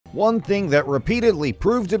One thing that repeatedly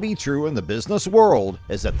proved to be true in the business world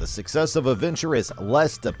is that the success of a venture is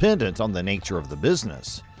less dependent on the nature of the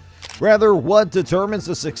business. Rather, what determines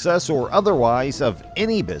the success or otherwise of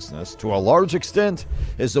any business, to a large extent,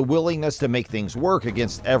 is the willingness to make things work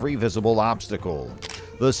against every visible obstacle.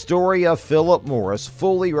 The story of Philip Morris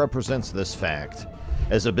fully represents this fact.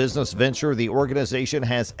 As a business venture, the organization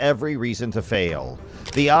has every reason to fail.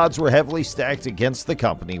 The odds were heavily stacked against the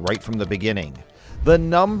company right from the beginning. The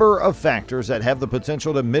number of factors that have the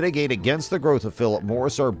potential to mitigate against the growth of Philip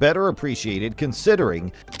Morris are better appreciated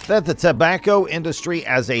considering that the tobacco industry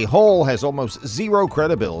as a whole has almost zero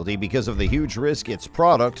credibility because of the huge risk its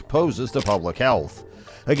product poses to public health.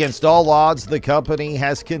 Against all odds, the company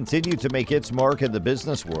has continued to make its mark in the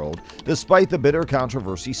business world despite the bitter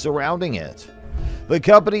controversy surrounding it. The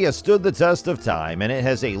company has stood the test of time, and it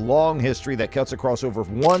has a long history that cuts across over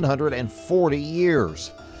 140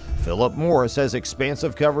 years. Philip Morris has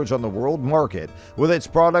expansive coverage on the world market, with its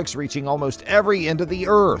products reaching almost every end of the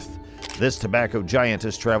earth. This tobacco giant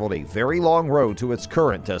has traveled a very long road to its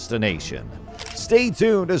current destination. Stay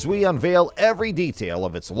tuned as we unveil every detail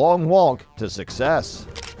of its long walk to success.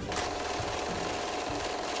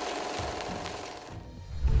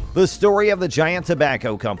 The story of the giant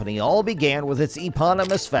tobacco company all began with its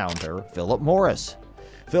eponymous founder, Philip Morris.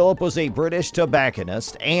 Philip was a British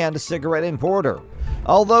tobacconist and cigarette importer.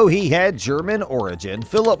 Although he had German origin,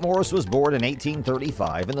 Philip Morris was born in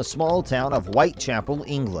 1835 in the small town of Whitechapel,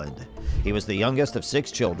 England. He was the youngest of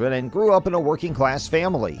 6 children and grew up in a working-class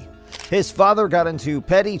family. His father got into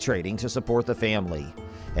petty trading to support the family.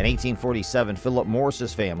 In 1847, Philip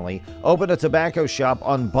Morris's family opened a tobacco shop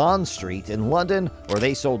on Bond Street in London, where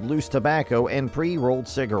they sold loose tobacco and pre-rolled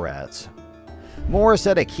cigarettes. Morris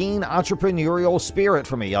had a keen entrepreneurial spirit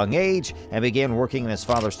from a young age and began working in his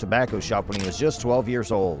father's tobacco shop when he was just 12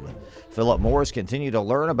 years old. Philip Morris continued to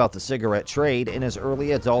learn about the cigarette trade in his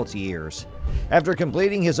early adult years. After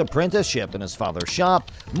completing his apprenticeship in his father's shop,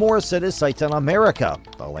 Morris set his sights on America,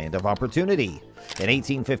 the land of opportunity. In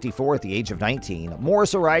 1854, at the age of 19,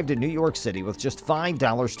 Morris arrived in New York City with just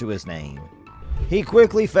 $5 to his name. He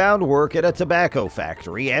quickly found work at a tobacco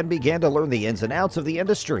factory and began to learn the ins and outs of the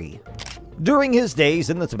industry. During his days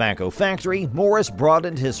in the tobacco factory, Morris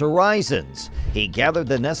broadened his horizons. He gathered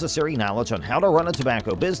the necessary knowledge on how to run a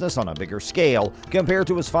tobacco business on a bigger scale compared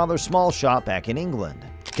to his father's small shop back in England.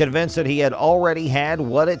 Convinced that he had already had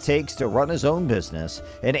what it takes to run his own business,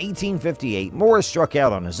 in 1858 Morris struck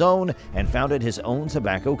out on his own and founded his own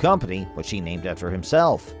tobacco company, which he named after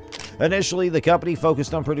himself. Initially, the company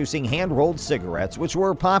focused on producing hand-rolled cigarettes, which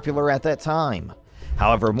were popular at that time.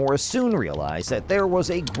 However, Morris soon realized that there was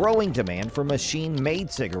a growing demand for machine-made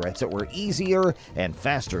cigarettes that were easier and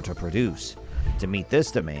faster to produce. To meet this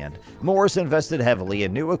demand, Morris invested heavily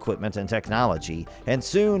in new equipment and technology, and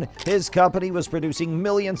soon his company was producing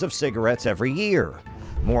millions of cigarettes every year.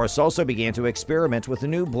 Morris also began to experiment with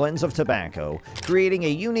new blends of tobacco, creating a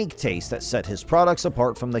unique taste that set his products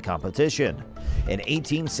apart from the competition. In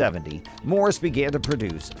 1870, Morris began to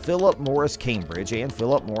produce Philip Morris Cambridge and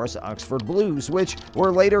Philip Morris Oxford Blues, which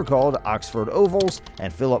were later called Oxford Ovals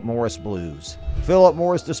and Philip Morris Blues. Philip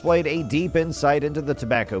Morris displayed a deep insight into the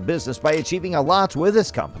tobacco business by achieving a lot with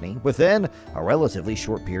his company within a relatively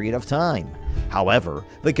short period of time. However,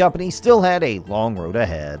 the company still had a long road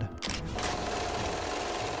ahead.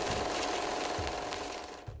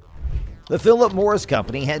 The Philip Morris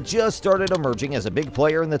Company had just started emerging as a big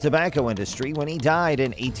player in the tobacco industry when he died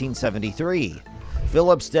in 1873.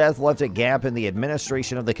 Philip's death left a gap in the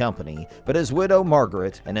administration of the company, but his widow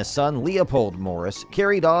Margaret and his son Leopold Morris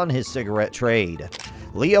carried on his cigarette trade.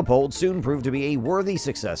 Leopold soon proved to be a worthy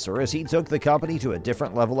successor as he took the company to a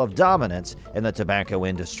different level of dominance in the tobacco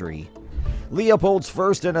industry. Leopold's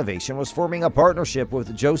first innovation was forming a partnership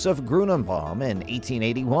with Joseph Grunenbaum in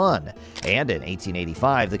 1881, and in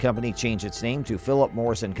 1885 the company changed its name to Philip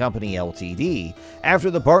Morris & Company Ltd.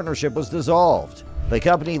 after the partnership was dissolved. The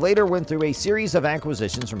company later went through a series of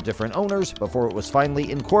acquisitions from different owners before it was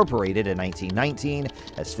finally incorporated in 1919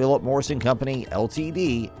 as Philip Morris & Company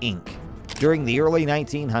Ltd. Inc. During the early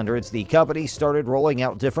 1900s, the company started rolling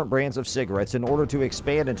out different brands of cigarettes in order to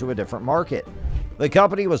expand into a different market. The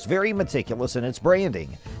company was very meticulous in its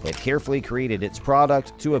branding. It carefully created its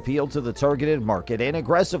product to appeal to the targeted market and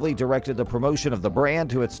aggressively directed the promotion of the brand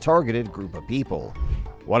to its targeted group of people.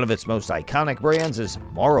 One of its most iconic brands is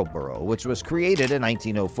Marlboro, which was created in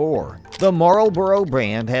 1904. The Marlboro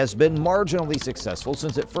brand has been marginally successful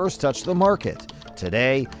since it first touched the market.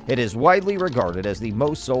 Today, it is widely regarded as the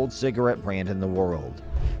most sold cigarette brand in the world.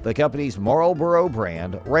 The company's Marlboro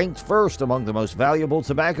brand ranked first among the most valuable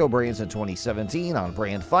tobacco brands in 2017 on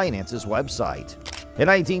Brand Finance's website. In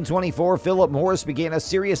 1924, Philip Morris began a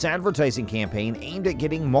serious advertising campaign aimed at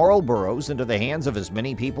getting Marlboros into the hands of as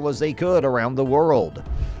many people as they could around the world.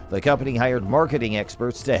 The company hired marketing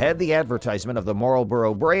experts to head the advertisement of the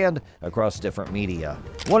Marlboro brand across different media.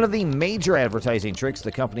 One of the major advertising tricks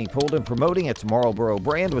the company pulled in promoting its Marlboro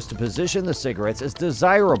brand was to position the cigarettes as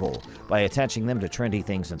desirable by attaching them to trendy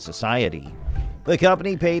things in society. The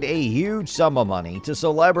company paid a huge sum of money to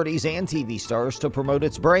celebrities and TV stars to promote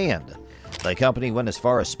its brand. The company went as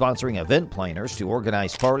far as sponsoring event planners to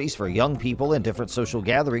organize parties for young people in different social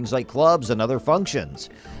gatherings like clubs and other functions.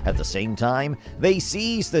 At the same time, they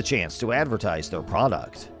seized the chance to advertise their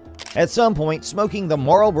product. At some point, smoking the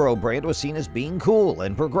Marlboro brand was seen as being cool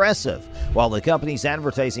and progressive, while the company's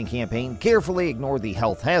advertising campaign carefully ignored the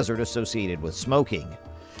health hazard associated with smoking.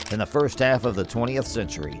 In the first half of the 20th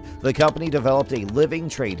century, the company developed a living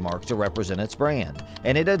trademark to represent its brand,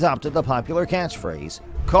 and it adopted the popular catchphrase,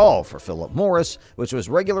 "Call for Philip Morris," which was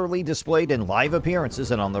regularly displayed in live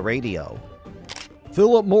appearances and on the radio.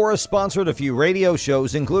 Philip Morris sponsored a few radio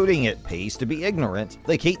shows, including It Pays to Be Ignorant,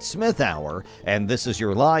 The Kate Smith Hour, and This Is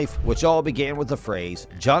Your Life, which all began with the phrase,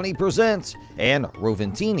 "Johnny Presents," and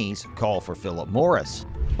Roventini's "Call for Philip Morris."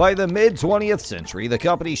 By the mid-20th century, the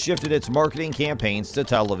company shifted its marketing campaigns to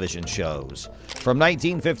television shows. From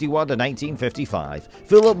 1951 to 1955,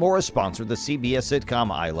 Philip Morris sponsored the CBS sitcom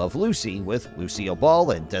I Love Lucy, with Lucille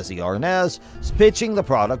Ball and Desi Arnaz pitching the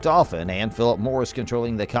product often, and Philip Morris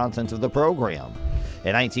controlling the content of the program.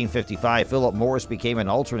 In 1955, Philip Morris became an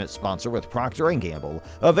alternate sponsor with Procter & Gamble,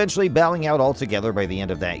 eventually bowing out altogether by the end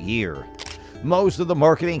of that year. Most of the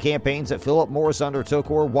marketing campaigns that Philip Morris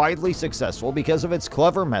undertook were widely successful because of its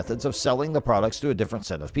clever methods of selling the products to a different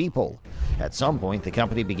set of people. At some point, the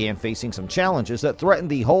company began facing some challenges that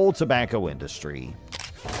threatened the whole tobacco industry.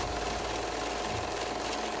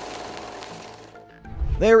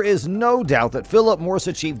 There is no doubt that Philip Morris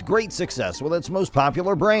achieved great success with its most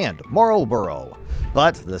popular brand, Marlboro.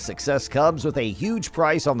 But the success comes with a huge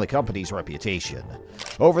price on the company's reputation.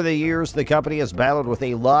 Over the years, the company has battled with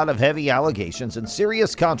a lot of heavy allegations and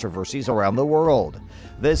serious controversies around the world.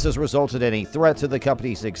 This has resulted in a threat to the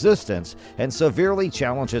company's existence and severely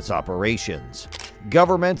challenged its operations.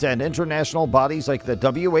 Government and international bodies like the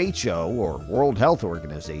WHO, or World Health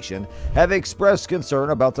Organization, have expressed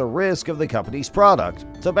concern about the risk of the company's product,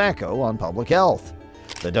 tobacco, on public health.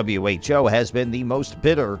 The WHO has been the most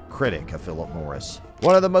bitter critic of Philip Morris.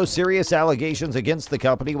 One of the most serious allegations against the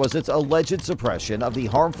company was its alleged suppression of the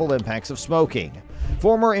harmful impacts of smoking.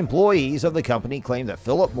 Former employees of the company claimed that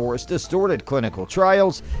Philip Morris distorted clinical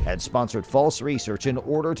trials and sponsored false research in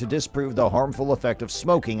order to disprove the harmful effect of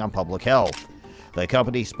smoking on public health. The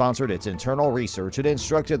company sponsored its internal research and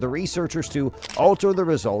instructed the researchers to alter the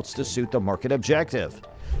results to suit the market objective.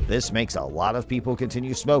 This makes a lot of people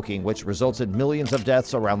continue smoking, which results in millions of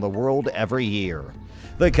deaths around the world every year.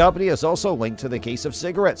 The company is also linked to the case of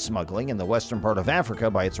cigarette smuggling in the western part of Africa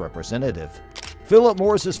by its representative. Philip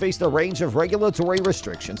Morris has faced a range of regulatory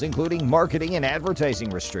restrictions, including marketing and advertising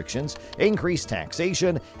restrictions, increased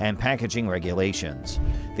taxation, and packaging regulations.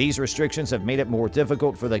 These restrictions have made it more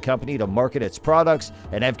difficult for the company to market its products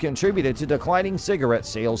and have contributed to declining cigarette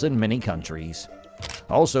sales in many countries.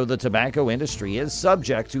 Also, the tobacco industry is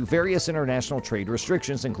subject to various international trade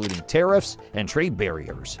restrictions, including tariffs and trade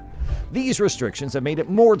barriers. These restrictions have made it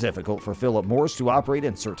more difficult for Philip Morris to operate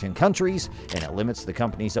in certain countries, and it limits the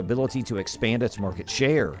company's ability to expand its market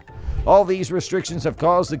share. All these restrictions have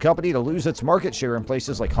caused the company to lose its market share in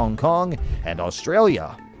places like Hong Kong and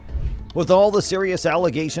Australia. With all the serious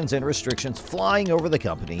allegations and restrictions flying over the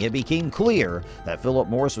company, it became clear that Philip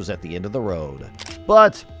Morris was at the end of the road.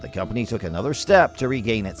 But the company took another step to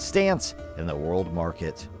regain its stance in the world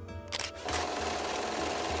market.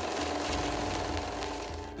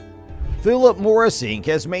 Philip Morris Inc.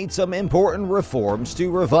 has made some important reforms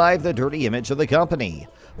to revive the dirty image of the company.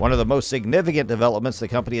 One of the most significant developments the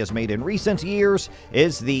company has made in recent years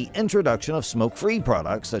is the introduction of smoke-free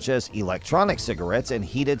products such as electronic cigarettes and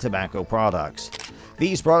heated tobacco products.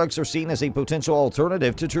 These products are seen as a potential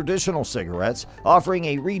alternative to traditional cigarettes, offering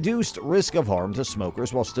a reduced risk of harm to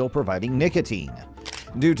smokers while still providing nicotine.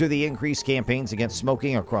 Due to the increased campaigns against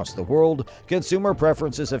smoking across the world, consumer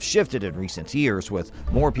preferences have shifted in recent years, with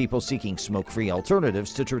more people seeking smoke-free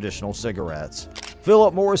alternatives to traditional cigarettes.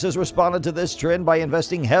 Philip Morris has responded to this trend by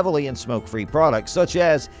investing heavily in smoke-free products such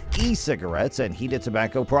as e-cigarettes and heated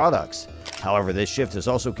tobacco products. However, this shift has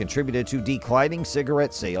also contributed to declining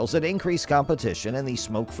cigarette sales and increased competition in the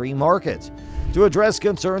smoke-free market. To address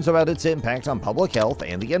concerns about its impact on public health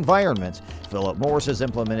and the environment, Philip Morris has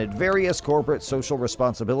implemented various corporate social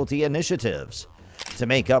responsibility initiatives. To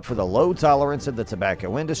make up for the low tolerance in the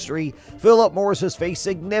tobacco industry, Philip Morris has faced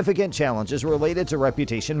significant challenges related to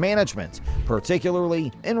reputation management,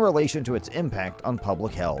 particularly in relation to its impact on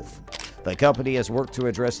public health. The company has worked to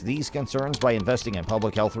address these concerns by investing in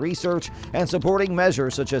public health research and supporting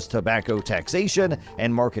measures such as tobacco taxation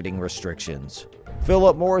and marketing restrictions.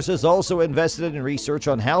 Philip Morris has also invested in research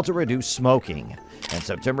on how to reduce smoking. In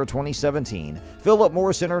September 2017, Philip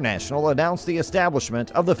Morris International announced the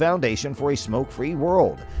establishment of the Foundation for a Smoke-Free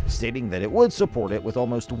World, stating that it would support it with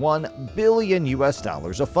almost $1 billion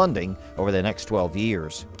of funding over the next 12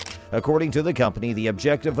 years. According to the company, the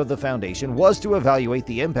objective of the foundation was to evaluate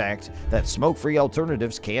the impact that smoke-free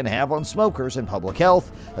alternatives can have on smokers and public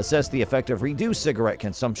health, assess the effect of reduced cigarette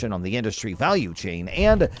consumption on the industry value chain,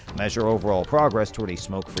 and measure overall progress toward a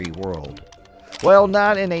smoke-free world. While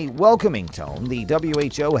not in a welcoming tone, the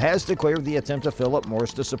WHO has declared the attempt of Philip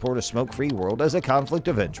Morris to support a smoke-free world as a conflict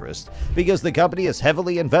of interest because the company is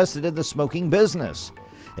heavily invested in the smoking business.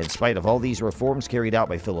 In spite of all these reforms carried out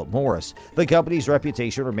by Philip Morris, the company's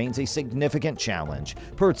reputation remains a significant challenge,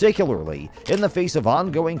 particularly in the face of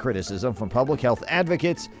ongoing criticism from public health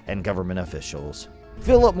advocates and government officials.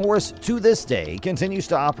 Philip Morris, to this day, continues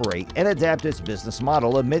to operate and adapt its business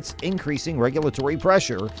model amidst increasing regulatory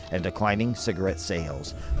pressure and declining cigarette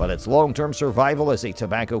sales, but its long-term survival as a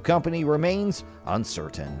tobacco company remains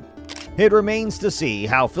uncertain. It remains to see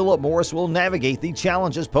how Philip Morris will navigate the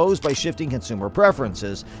challenges posed by shifting consumer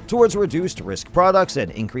preferences towards reduced-risk products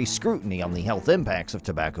and increased scrutiny on the health impacts of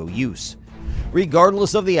tobacco use.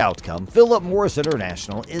 Regardless of the outcome, Philip Morris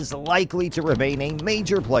International is likely to remain a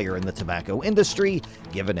major player in the tobacco industry,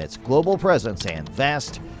 given its global presence and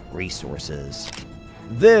vast resources.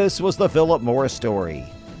 This was the Philip Morris story.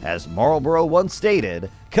 As Marlboro once stated,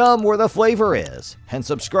 "Come where the flavor is," and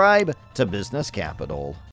subscribe to Business Capital.